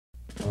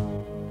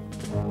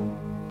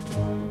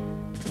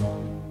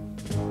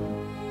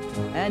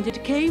And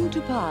it came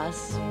to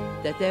pass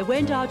that there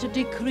went out a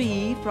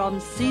decree from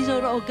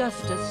Caesar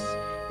Augustus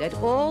that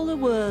all the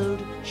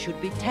world should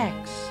be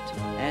taxed,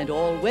 and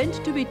all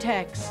went to be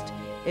taxed,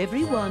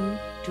 every one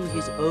to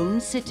his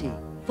own city.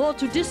 For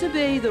to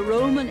disobey the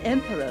Roman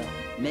emperor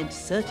meant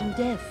certain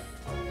death.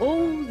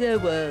 Oh, there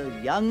were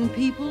young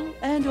people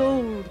and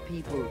old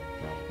people.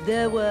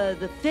 There were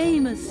the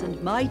famous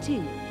and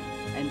mighty,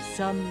 and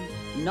some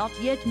not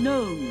yet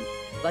known,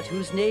 but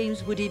whose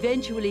names would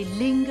eventually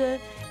linger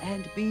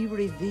and be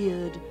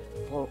revered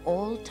for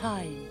all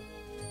time.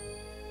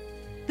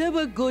 There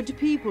were good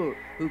people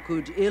who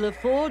could ill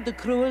afford the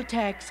cruel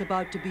tax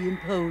about to be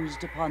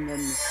imposed upon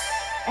them,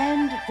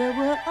 and there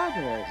were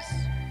others.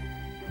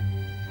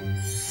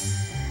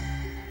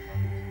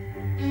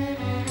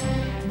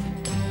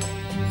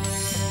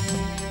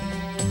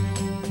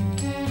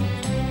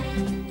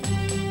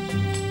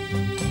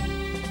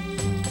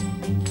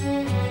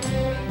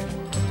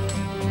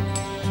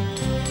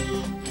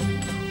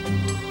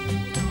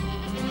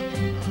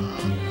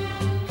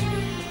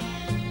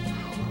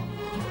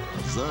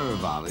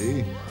 Observe,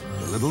 Ali,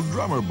 the little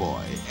drummer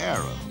boy,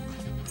 Aaron.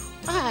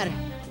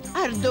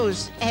 Are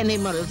those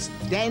animals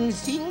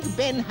dancing,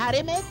 Ben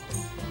Haramed?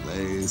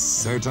 They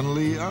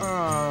certainly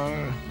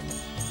are.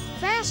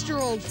 Faster,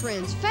 old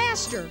friends,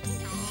 faster.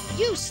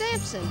 You,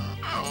 Samson,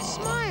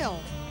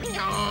 smile.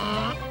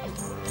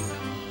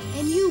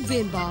 And you,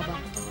 Ben Baba,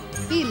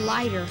 be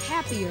lighter,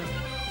 happier.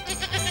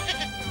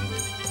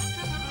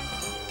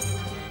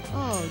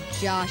 Oh,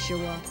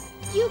 Joshua,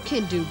 you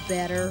can do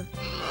better.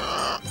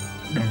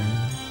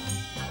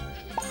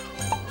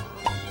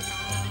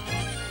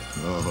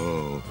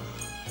 Oh,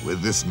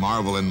 with this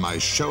marvel in my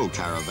show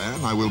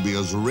caravan, I will be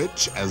as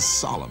rich as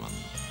Solomon.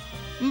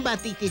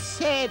 But it is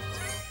said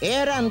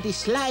Aaron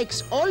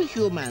dislikes all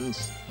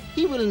humans.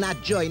 He will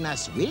not join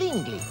us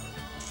willingly.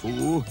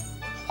 Fool,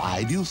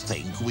 why do you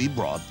think we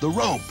brought the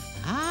rope?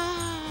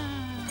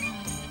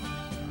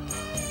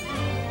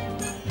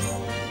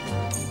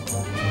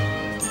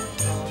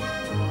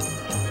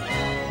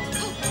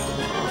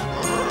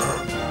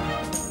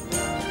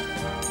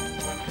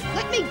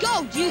 Let me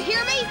go, do you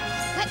hear me?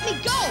 Let me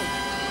go!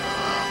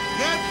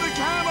 Get the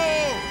camel!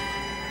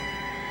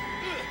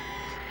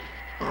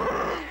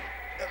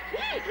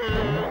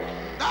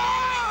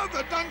 Ah,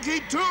 the donkey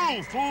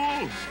too,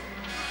 fool!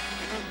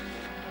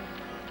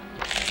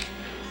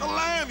 The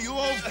lamb, you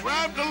old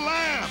grabbed a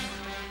lamb!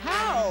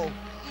 How?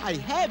 I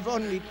have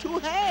only 2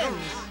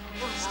 hands.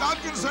 Stop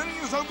concerning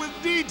yourself with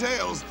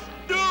details.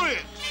 Do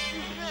it!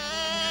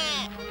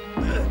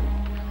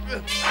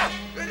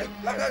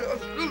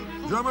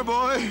 Drummer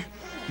boy,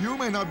 you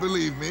may not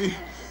believe me,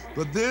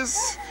 but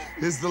this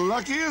is the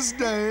luckiest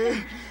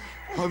day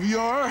of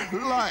your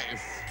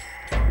life.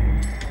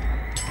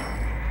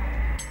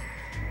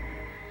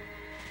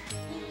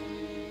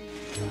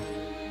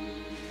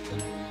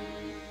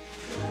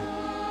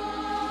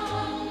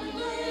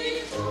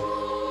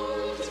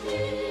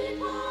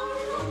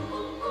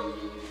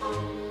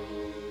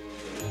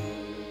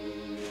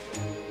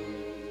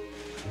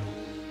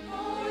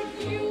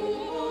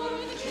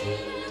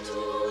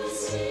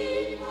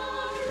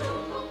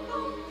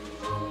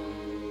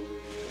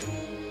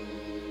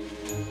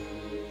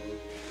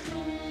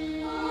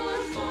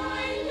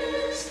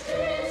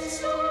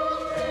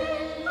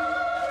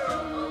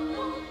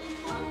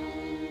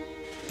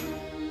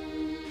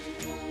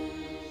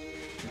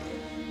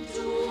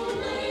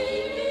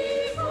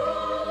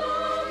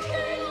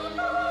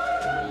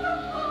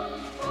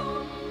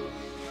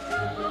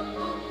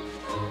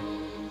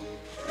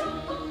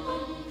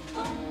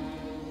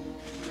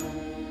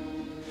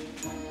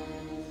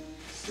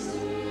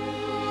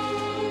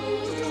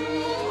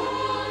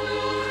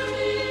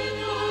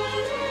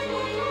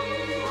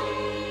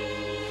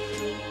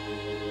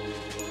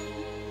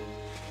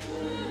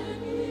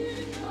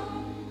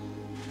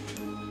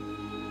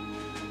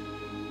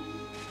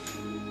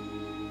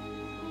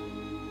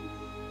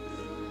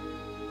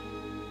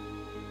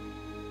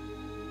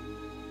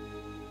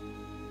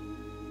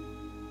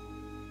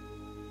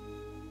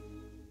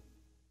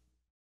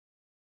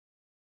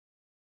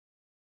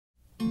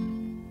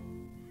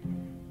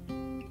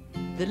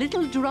 The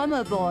little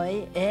drummer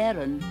boy,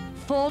 Aaron,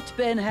 fought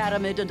Ben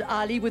Haramed and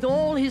Ali with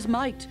all his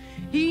might.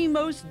 He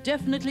most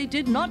definitely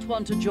did not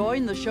want to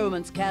join the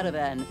showman's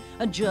caravan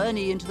and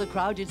journey into the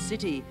crowded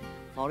city.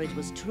 For it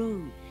was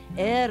true,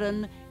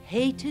 Aaron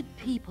hated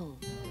people,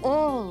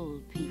 all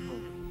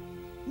people.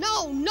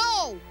 No,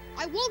 no!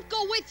 I won't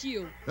go with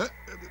you.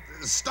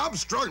 Stop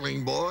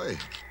struggling, boy.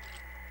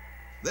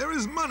 There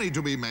is money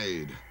to be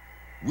made.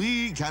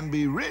 We can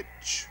be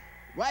rich.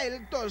 While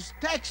those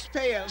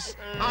taxpayers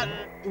are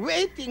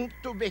waiting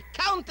to be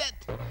counted,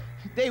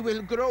 they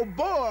will grow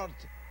bored.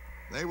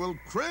 They will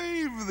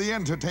crave the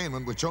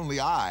entertainment which only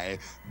I,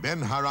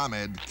 Ben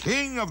Haramed,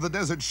 king of the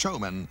desert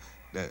showmen,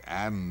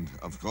 and,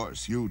 of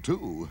course, you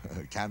too,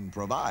 can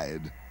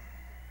provide.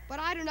 But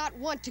I do not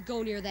want to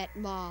go near that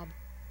mob.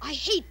 I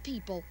hate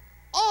people,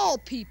 all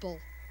people.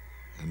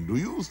 And do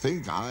you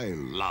think I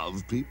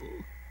love people?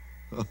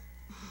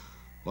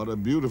 What a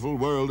beautiful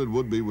world it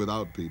would be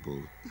without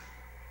people.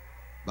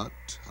 But,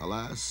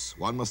 alas,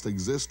 one must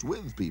exist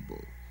with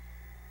people.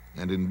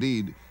 And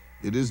indeed,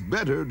 it is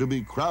better to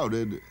be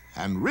crowded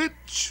and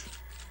rich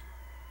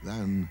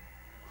than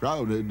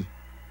crowded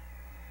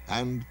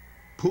and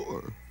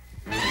poor.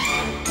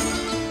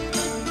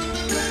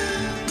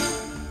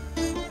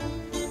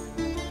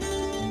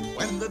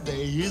 When the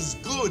day is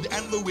good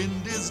and the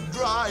wind is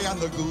dry and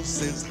the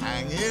goose is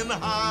hanging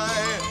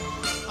high,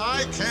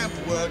 I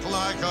can't work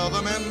like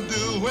other men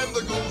do when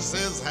the goose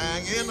is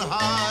hanging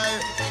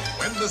high.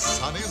 When the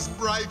sun is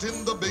bright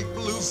in the big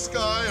blue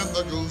sky and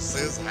the goose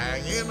is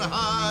hanging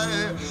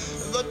high,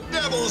 the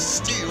devil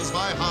steals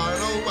my heart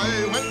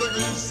away when the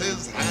goose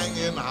is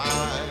hanging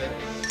high.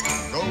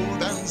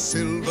 Gold and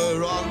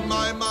silver on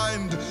my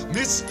mind,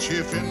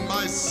 mischief in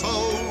my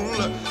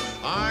soul.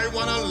 I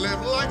wanna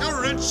live like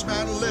a rich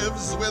man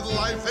lives with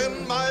life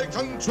in my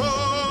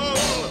control.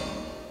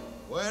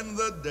 When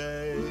the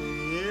day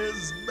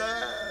is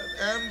bad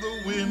and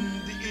the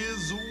wind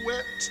is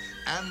wet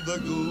and the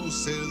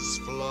goose is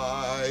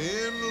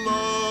flying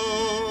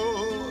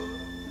low,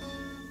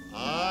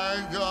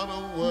 I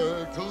gotta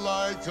work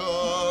like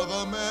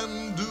other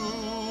men do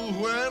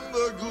when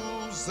the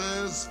goose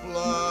is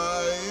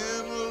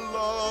flying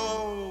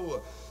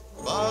low.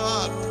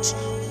 But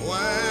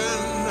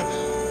when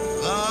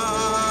the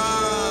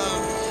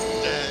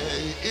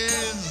day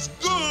is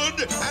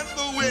good and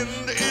the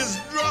wind is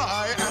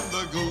dry and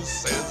the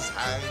goose is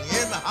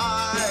hanging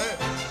high,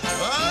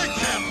 I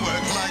can't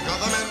work like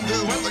other men do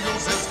when the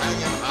goose is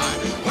hanging high.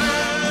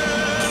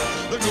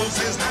 When the goose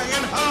is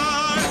hanging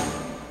high.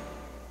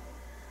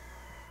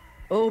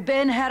 Oh,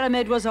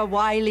 Ben-Haramed was a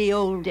wily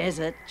old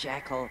desert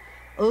jackal.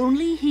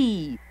 Only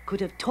he could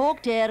have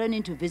talked Aaron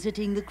into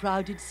visiting the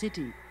crowded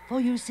city. For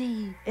you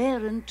see,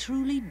 Aaron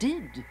truly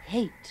did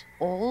hate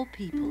all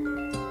people.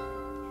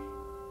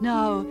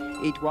 Now,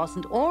 it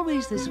wasn't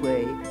always this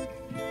way,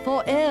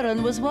 for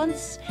Aaron was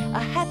once a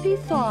happy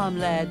farm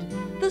lad,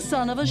 the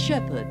son of a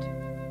shepherd.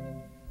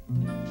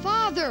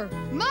 Father!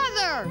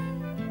 Mother!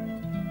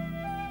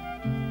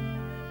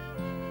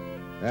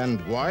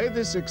 And why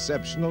this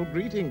exceptional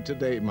greeting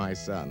today, my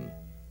son?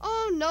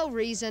 Oh, no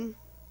reason.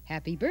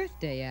 Happy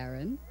birthday,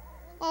 Aaron.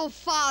 Oh,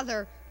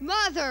 Father!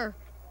 Mother!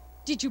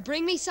 Did you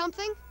bring me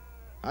something?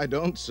 I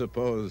don't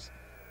suppose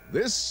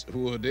this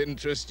would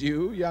interest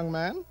you, young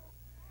man?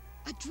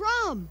 A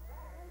drum!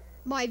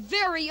 My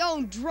very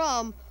own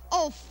drum!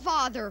 Oh,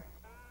 Father!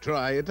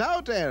 Try it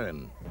out,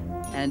 Aaron.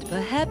 And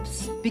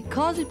perhaps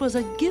because it was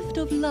a gift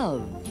of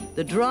love,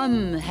 the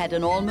drum had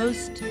an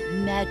almost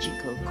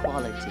magical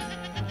quality.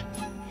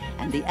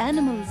 And the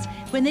animals,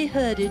 when they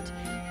heard it,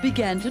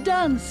 began to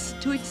dance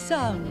to its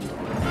sound.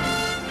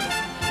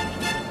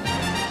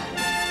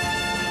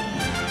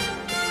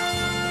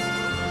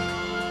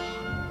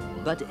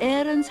 But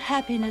Aaron's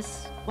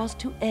happiness was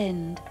to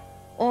end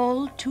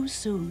all too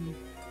soon.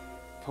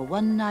 For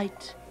one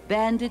night,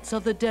 bandits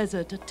of the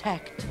desert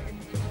attacked.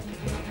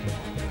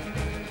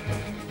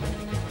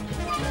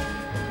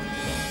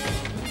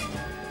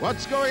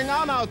 What's going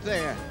on out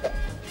there?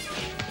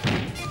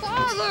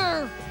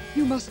 Father!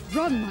 You must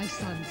run, my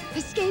son.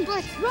 Escape,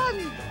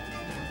 run!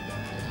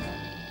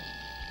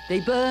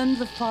 They burned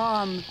the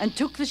farm and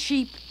took the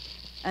sheep,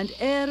 and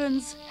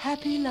Aaron's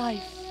happy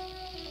life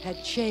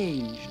had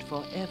changed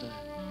forever.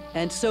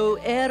 And so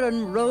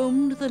Aaron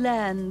roamed the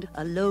land,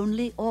 a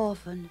lonely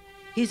orphan.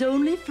 His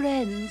only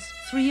friends,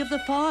 3 of the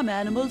farm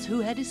animals who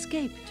had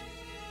escaped.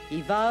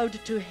 He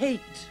vowed to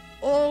hate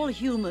all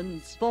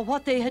humans for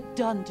what they had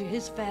done to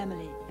his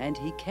family, and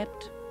he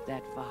kept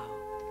that vow.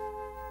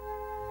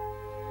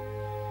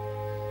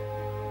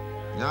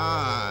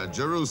 Ah,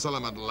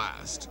 Jerusalem at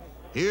last.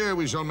 Here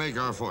we shall make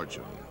our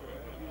fortune.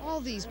 All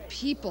these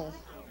people.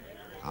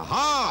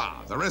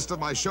 Aha! The rest of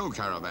my show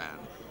caravan.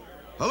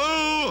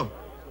 Hello!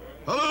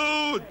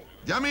 Hello!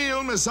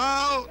 Jamil,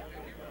 Misal!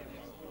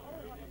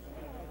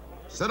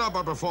 Set up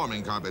our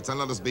performing carpets and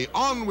let us be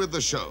on with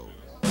the show.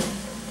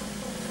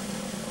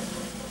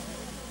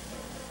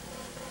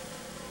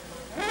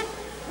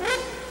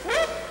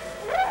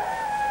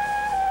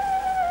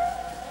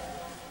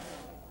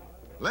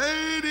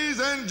 Ladies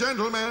and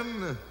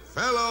gentlemen,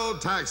 fellow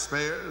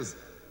taxpayers,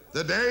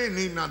 the day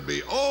need not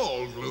be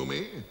all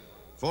gloomy,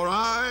 for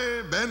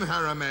I,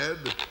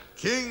 Ben-Haramed,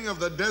 king of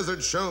the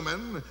desert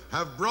showmen,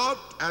 have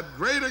brought at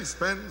great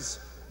expense,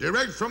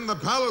 direct from the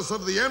palace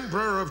of the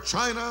Emperor of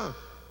China,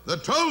 the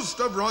toast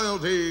of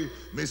royalty,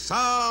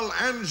 Misal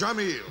and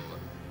Jamil,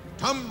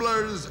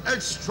 tumblers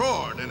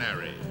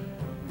extraordinary.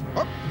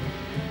 Up,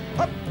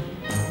 up,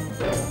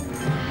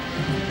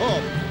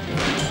 oh,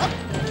 up,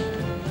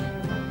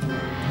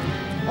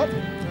 up,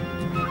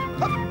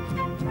 up,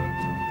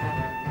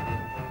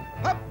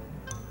 up.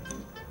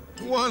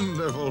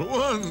 Wonderful,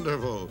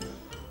 wonderful.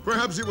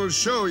 Perhaps you will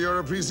show your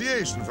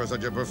appreciation for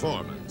such a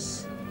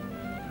performance.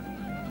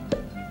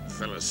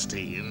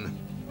 Philistine.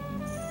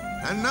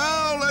 And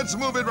now let's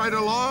move it right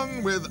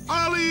along with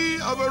Ali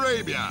of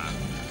Arabia,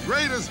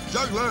 greatest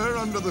juggler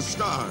under the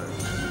stars.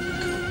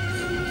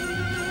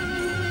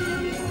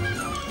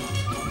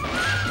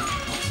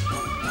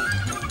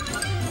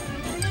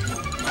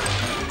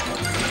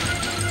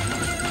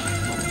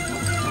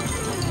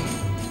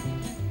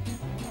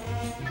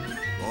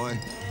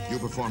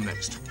 perform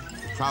next.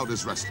 Crowd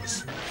is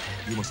restless.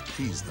 You must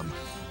please them.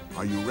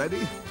 Are you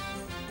ready?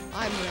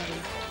 I'm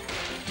ready.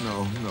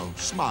 No, no.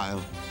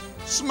 Smile.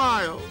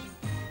 Smile!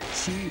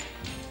 See?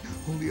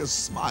 Only a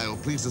smile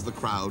pleases the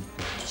crowd.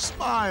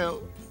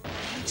 Smile!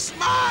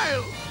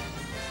 Smile!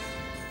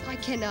 I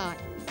cannot.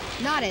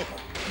 Not at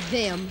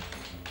them.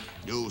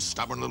 You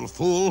stubborn little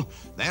fool.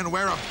 Then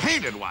wear a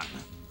painted one.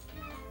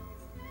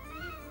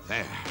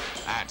 There.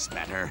 That's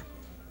better.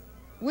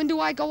 When do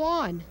I go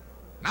on?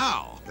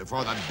 Now,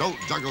 before the dolt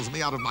juggles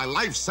me out of my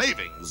life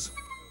savings.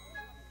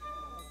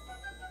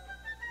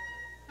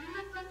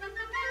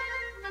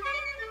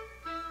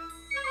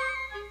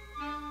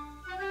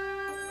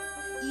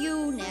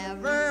 You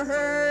never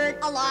heard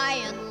a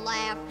lion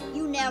laugh.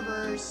 You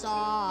never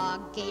saw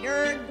a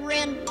gator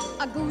grin.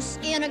 A goose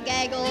in a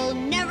gaggle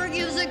never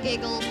gives a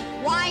giggle.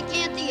 Why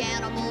can't the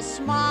animal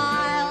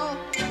smile?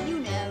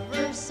 You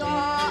never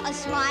saw a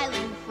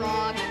smiling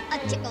frog, a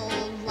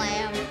tickled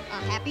lamb,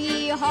 a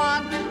happy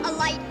hog, a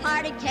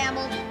light-hearted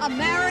camel, a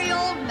merry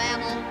old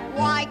mammal.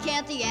 Why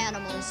can't the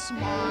animal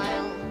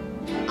smile?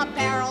 A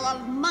barrel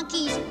of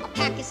monkeys, a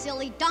pack of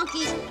silly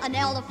donkeys, an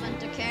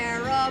elephant, a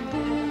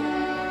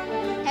caribou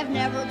have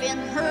never been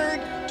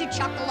heard to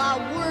chuckle a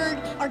word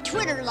or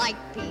twitter like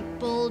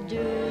people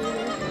do.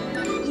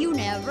 You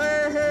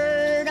never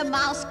heard a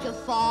mouse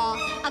guffaw,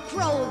 a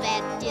crow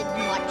that did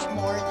much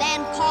more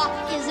than caw.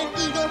 Is an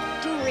eagle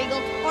too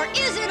regal, or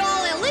is it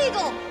all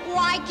illegal?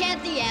 Why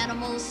can't the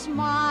animals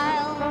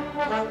smile?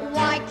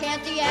 Why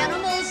can't the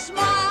animals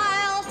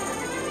smile?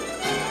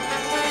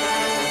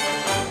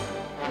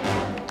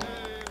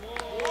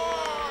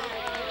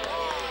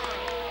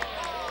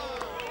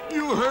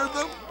 You heard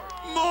them?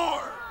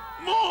 More!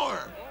 More!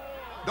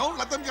 Don't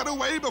let them get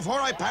away before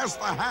I pass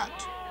the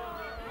hat.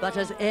 But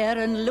as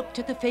Aaron looked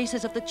at the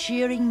faces of the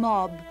cheering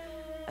mob,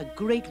 a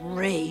great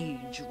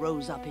rage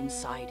rose up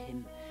inside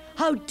him.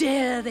 How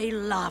dare they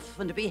laugh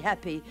and be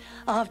happy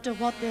after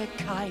what their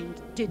kind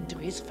did to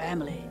his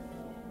family?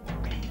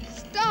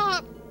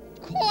 Stop!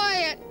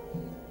 Quiet!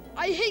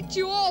 I hate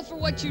you all for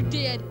what you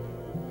did.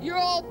 You're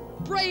all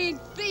braying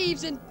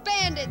thieves and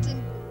bandits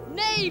and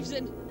knaves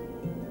and...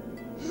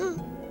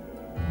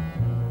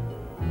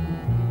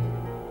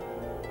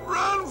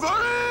 Run for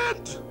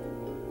it!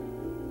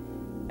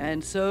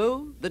 And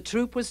so the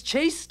troop was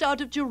chased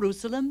out of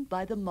Jerusalem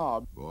by the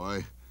mob.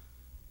 Boy,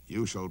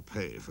 you shall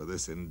pay for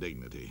this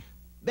indignity.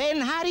 Ben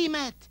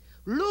Harimet,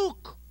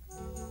 look!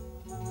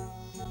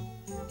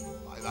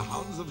 By the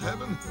hounds of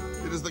heaven,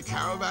 it is the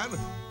caravan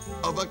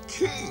of a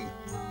king.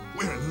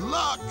 We're in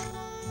luck.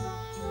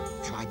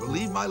 Can I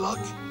believe my luck?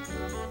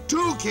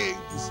 2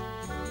 kings.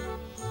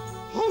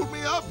 Hold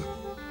me up.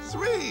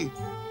 3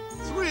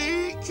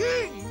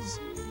 kings.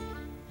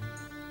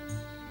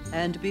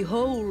 And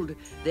behold,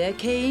 there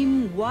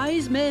came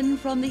wise men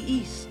from the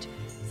east,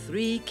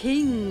 3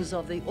 kings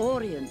of the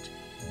Orient,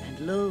 and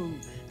lo,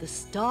 the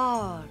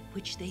star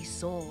which they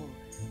saw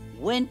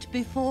went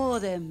before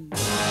them.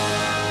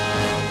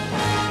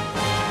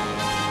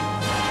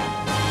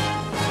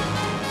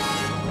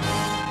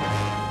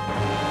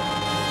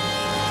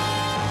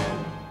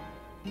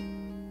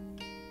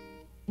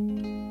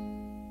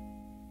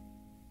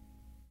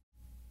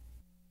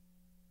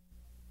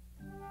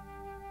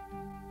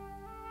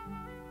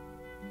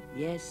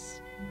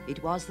 Yes,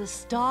 it was the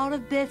Star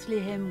of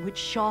Bethlehem which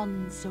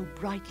shone so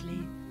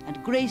brightly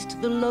and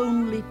graced the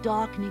lonely,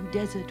 darkening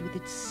desert with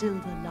its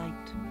silver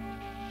light.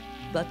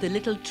 But the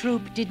little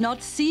troop did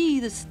not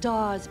see the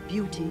star's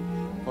beauty,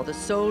 for the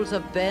souls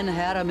of Ben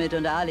Haramed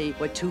and Ali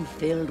were too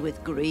filled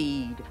with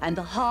greed, and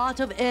the heart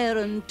of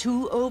Aaron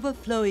too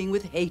overflowing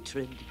with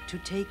hatred to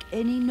take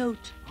any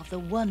note of the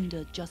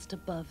wonder just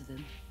above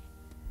them.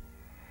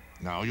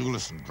 Now you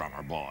listen,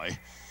 drummer boy.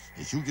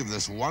 If you give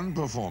this one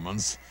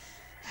performance,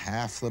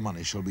 half the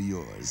money shall be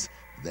yours.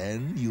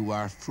 Then you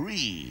are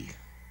free.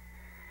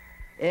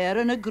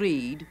 Aaron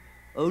agreed,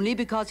 only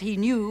because he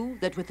knew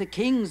that with the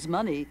king's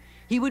money,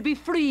 he would be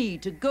free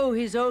to go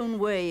his own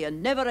way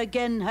and never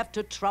again have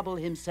to trouble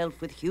himself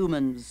with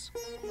humans.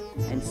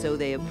 And so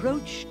they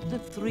approached the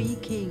 3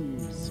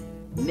 kings,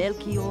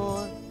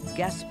 Melchior,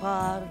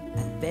 Gaspar,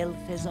 and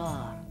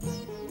Belteshazzar.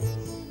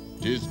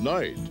 'Tis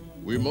night.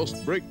 We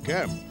must break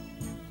camp.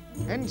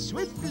 And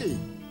swiftly,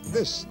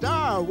 the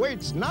star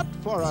waits not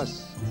for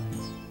us.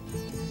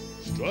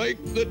 Strike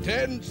the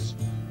tents.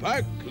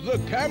 Pack the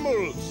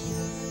camels.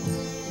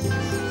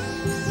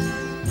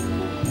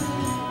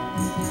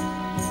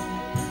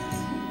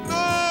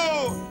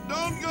 No!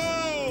 Don't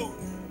go!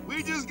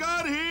 We just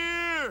got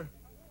here!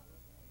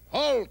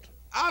 Halt!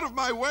 Out of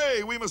my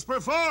way! We must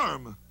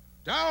perform!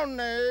 Down,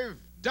 knave!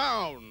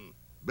 Down!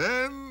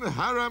 Ben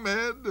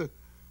Haramed,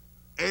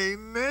 a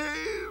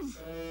knave?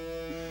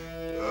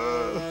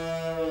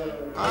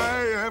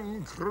 I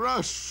am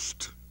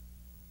crushed.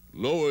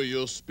 Lower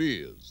your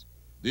spears.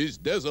 These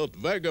desert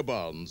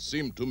vagabonds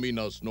seem to mean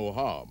us no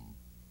harm.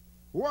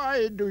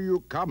 Why do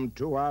you come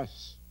to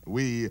us?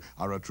 We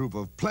are a troop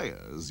of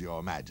players,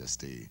 Your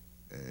Majesty.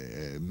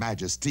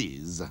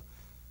 Majesties.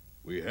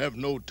 We have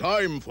no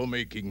time for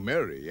making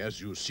merry,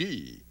 as you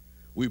see.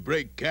 We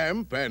break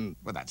camp and...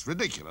 But that's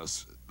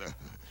ridiculous.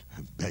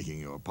 Begging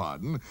your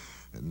pardon,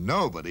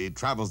 nobody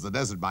travels the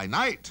desert by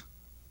night.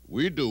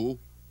 We do,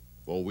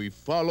 for we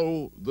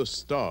follow the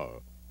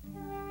star.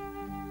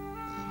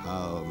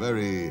 How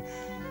very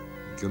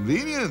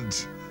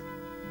convenient.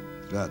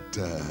 But,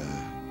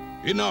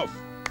 Enough.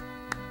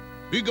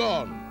 Be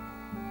gone.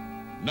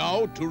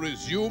 Now to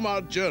resume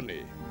our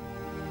journey.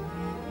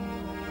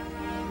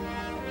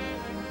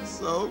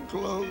 So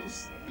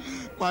close.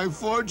 My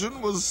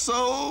fortune was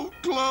so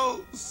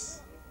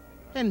close.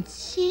 And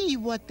see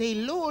what they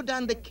load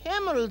on the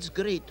camels,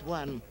 great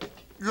one.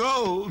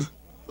 Gold.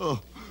 Oh,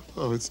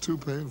 it's too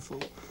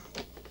painful.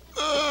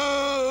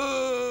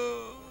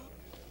 Oh.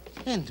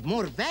 And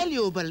more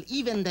valuable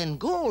even than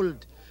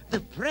gold,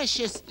 the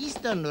precious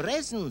eastern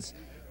resins,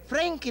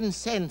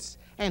 frankincense,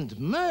 and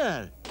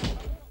myrrh.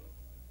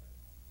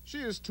 She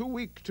is too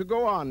weak to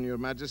go on, Your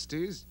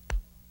Majesties.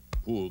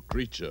 Poor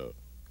creature.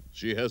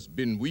 She has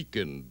been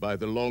weakened by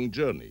the long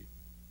journey.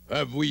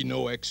 Have we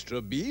no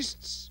extra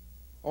beasts?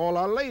 All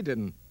are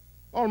laden,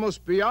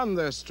 almost beyond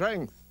their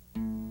strength.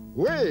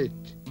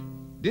 Wait,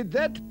 did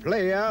that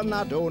player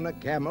not own a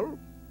camel?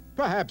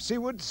 Perhaps he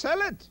would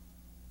sell it.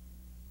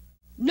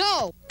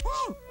 No!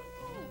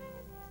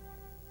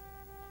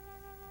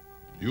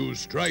 You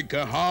strike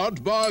a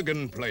hard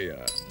bargain,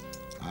 player.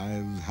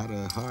 I've had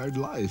a hard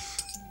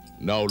life.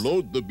 Now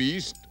load the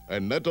beast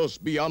and let us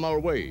be on our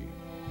way.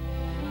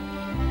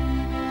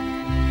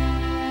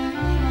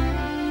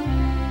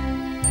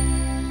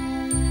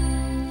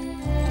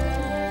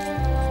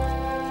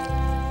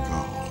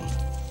 Gold.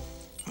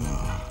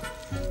 Oh,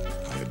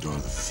 I adore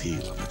the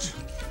feel of it,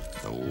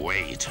 the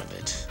weight of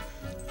it,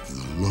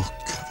 the look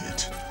of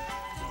it,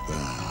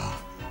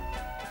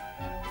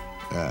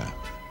 Yeah.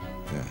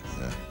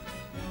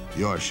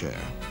 Your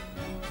share.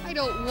 I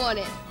don't want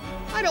it.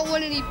 I don't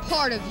want any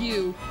part of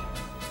you.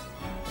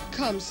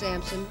 Come,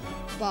 Samson,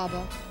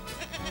 Baba.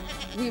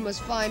 We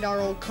must find our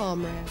old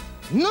comrade.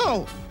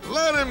 No!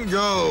 Let him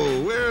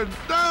go. We're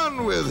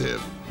done with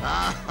him.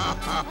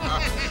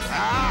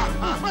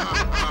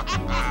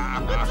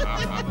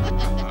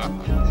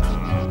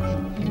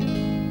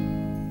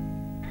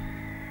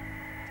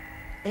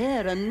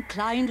 Aaron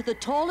climbed the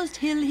tallest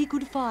hill he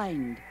could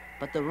find,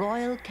 but the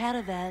royal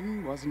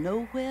caravan was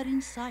nowhere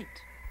in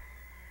sight.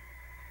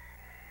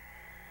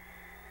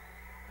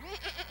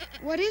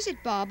 What is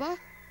it, Baba?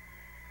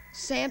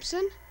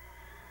 Samson?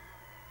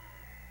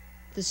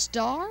 The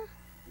star?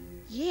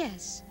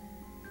 Yes.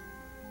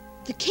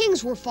 The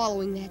kings were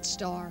following that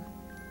star.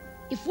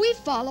 If we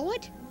follow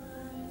it,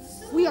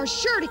 we are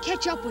sure to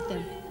catch up with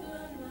them.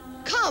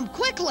 Come,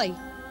 quickly!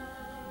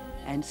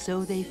 And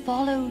so they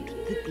followed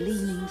the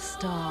gleaming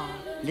star,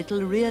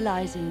 little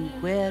realizing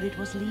where it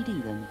was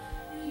leading them.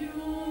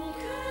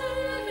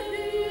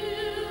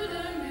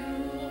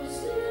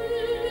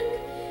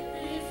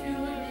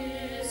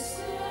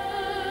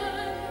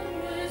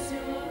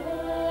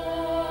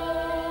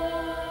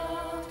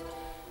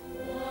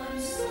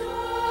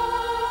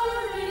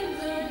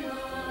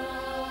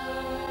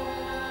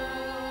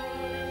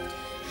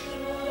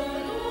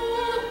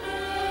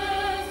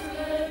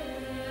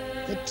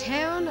 The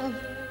town of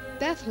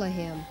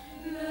Bethlehem.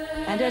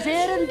 And as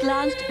Aaron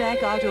glanced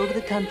back out over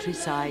the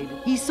countryside,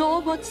 he saw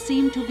what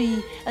seemed to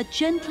be a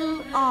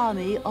gentle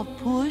army of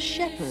poor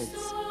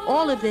shepherds,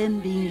 all of them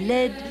being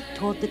led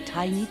toward the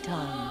tiny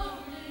town.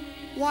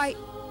 Why,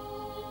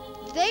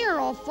 they are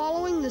all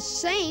following the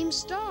same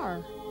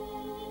star.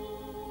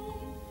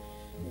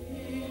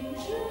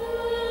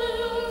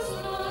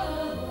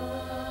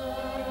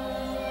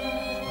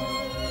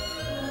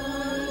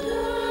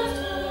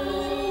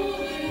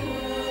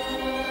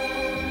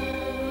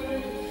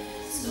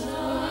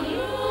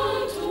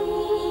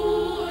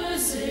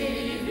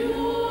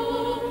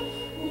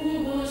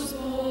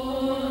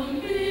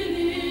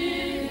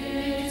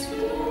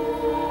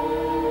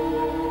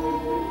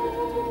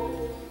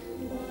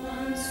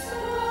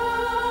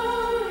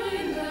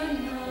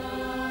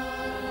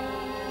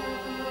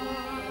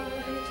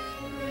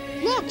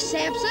 Look,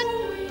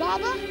 Samson,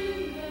 Baba,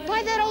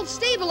 by that old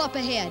stable up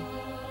ahead.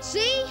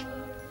 See?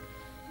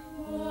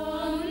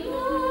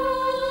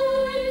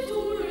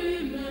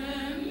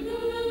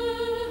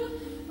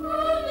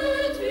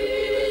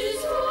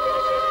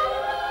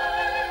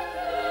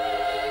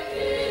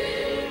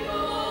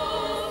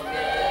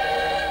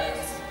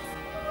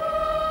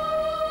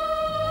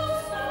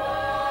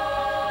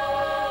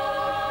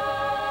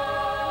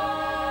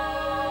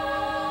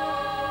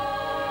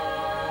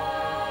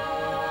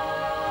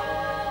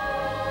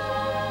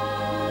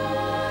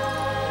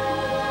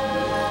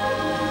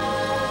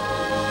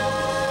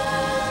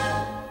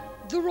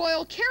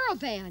 Royal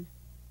caravan.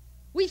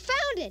 We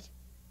found it.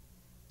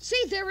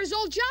 See, there is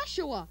old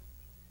Joshua.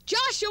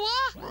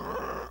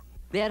 Joshua!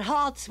 Their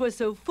hearts were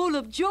so full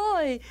of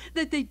joy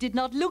that they did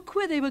not look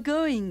where they were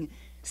going.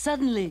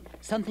 Suddenly,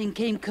 something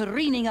came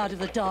careening out of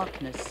the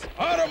darkness.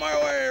 Out of my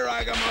way,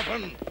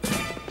 ragamuffin!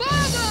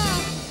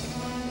 Baba!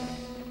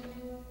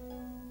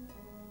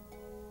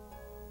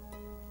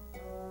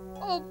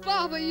 Oh,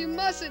 Baba, you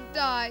mustn't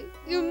die.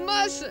 You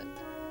mustn't.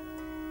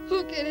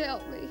 Who can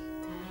help me?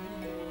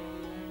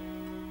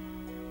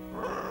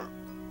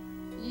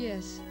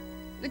 Yes,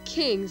 the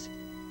kings.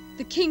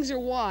 The kings are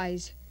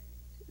wise.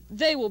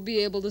 They will be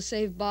able to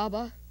save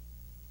Baba.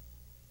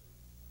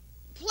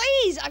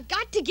 Please, I've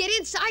got to get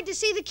inside to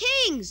see the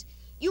kings.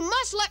 You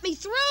must let me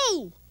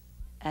through.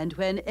 And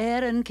when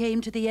Aaron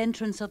came to the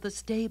entrance of the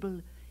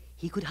stable,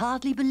 he could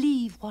hardly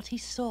believe what he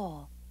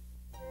saw.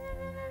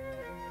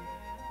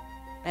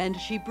 And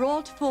she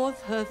brought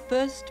forth her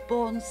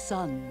firstborn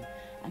son,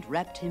 and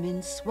wrapped him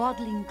in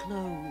swaddling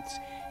clothes,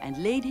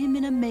 and laid him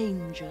in a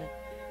manger,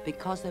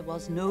 because there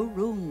was no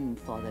room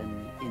for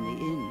them in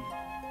the inn.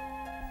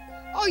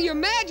 Oh, Your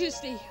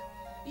Majesty,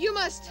 you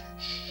must...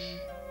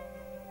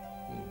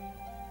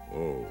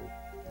 Oh,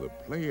 the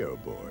player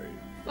boy.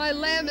 My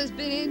lamb has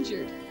been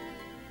injured.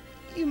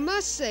 You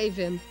must save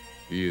him.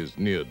 He is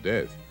near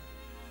death.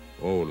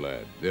 Oh,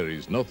 lad, there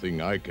is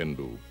nothing I can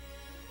do.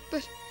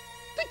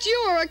 But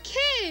you are a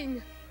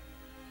king!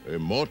 A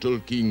mortal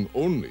king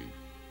only.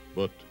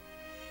 But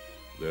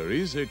there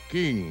is a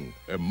king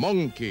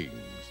among kings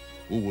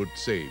who would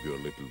save your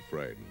little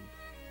friend.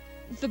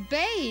 The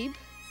babe?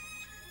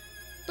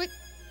 But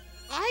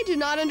I do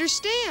not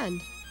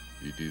understand.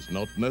 It is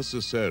not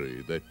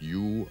necessary that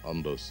you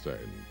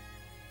understand.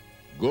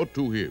 Go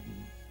to him.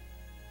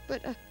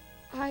 But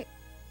I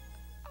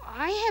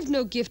have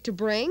no gift to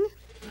bring.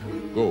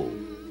 Go.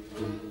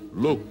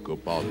 Look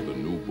upon the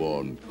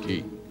newborn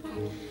king.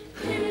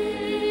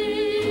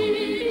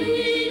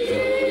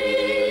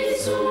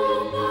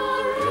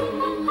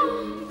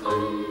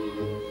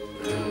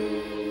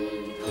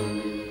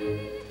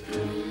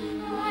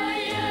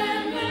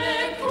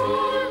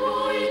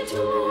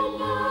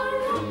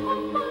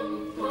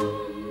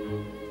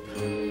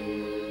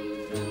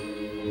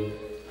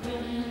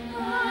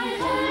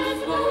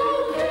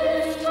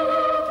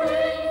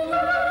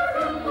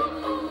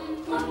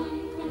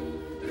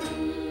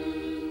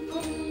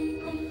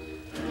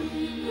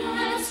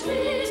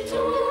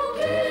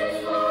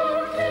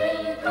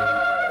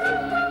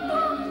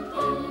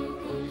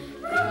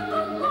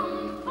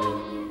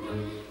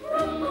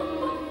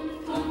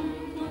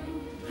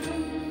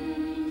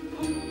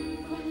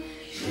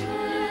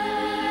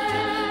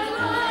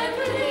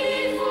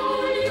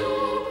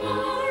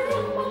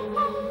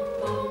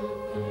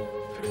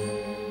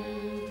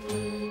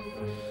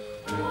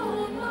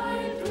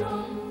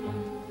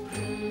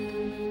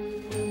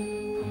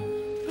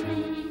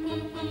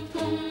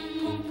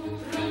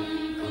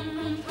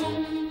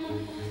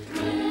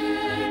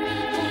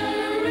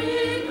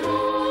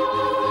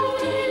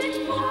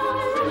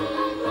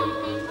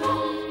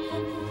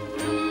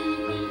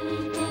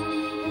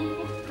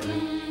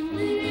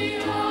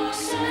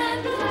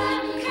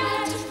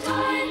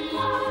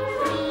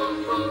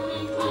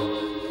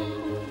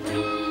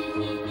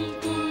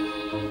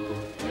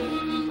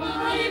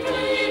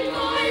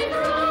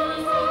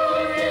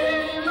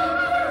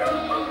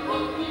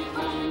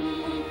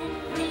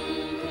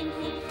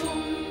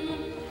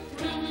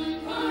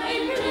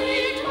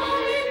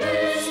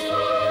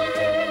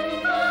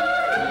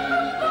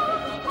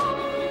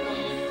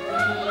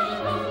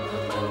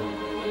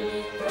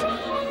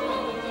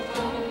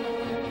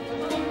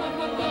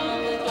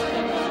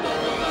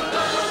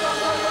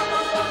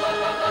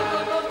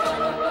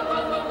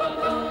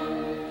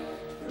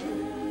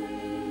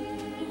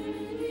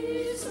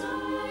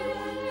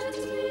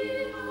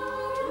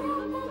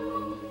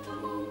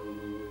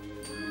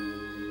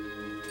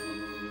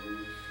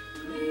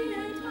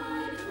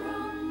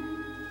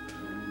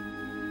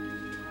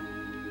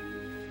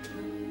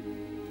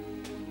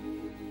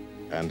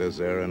 And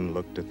as Aaron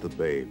looked at the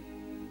babe,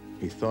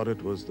 he thought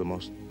it was the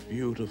most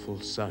beautiful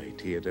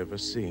sight he had ever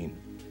seen.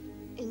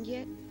 And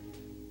yet,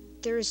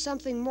 there is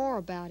something more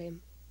about him.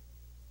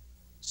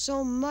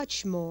 So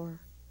much more.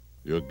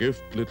 Your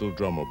gift, little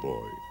drummer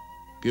boy,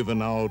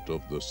 given out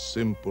of the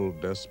simple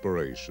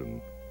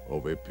desperation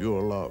of a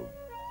pure love,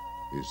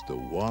 is the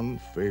one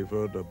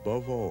favored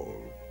above all.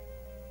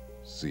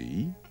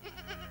 See?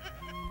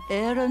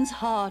 Aaron's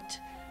heart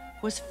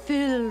was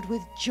filled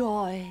with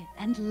joy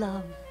and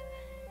love,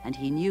 and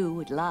he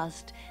knew at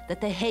last that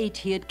the hate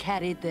he had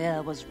carried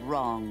there was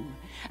wrong,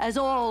 as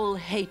all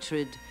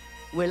hatred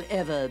will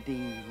ever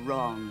be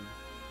wrong.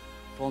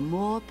 For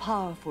more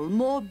powerful,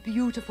 more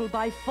beautiful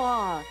by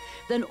far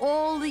than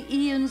all the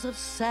eons of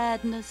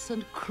sadness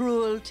and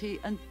cruelty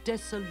and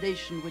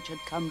desolation which had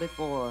come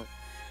before,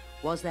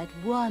 was that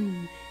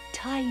one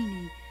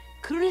tiny,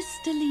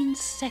 crystalline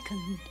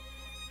second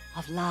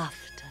of laughter.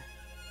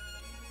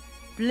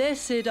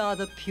 Blessed are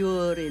the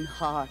pure in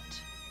heart,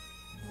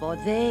 for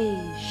they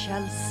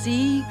shall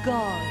see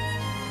God.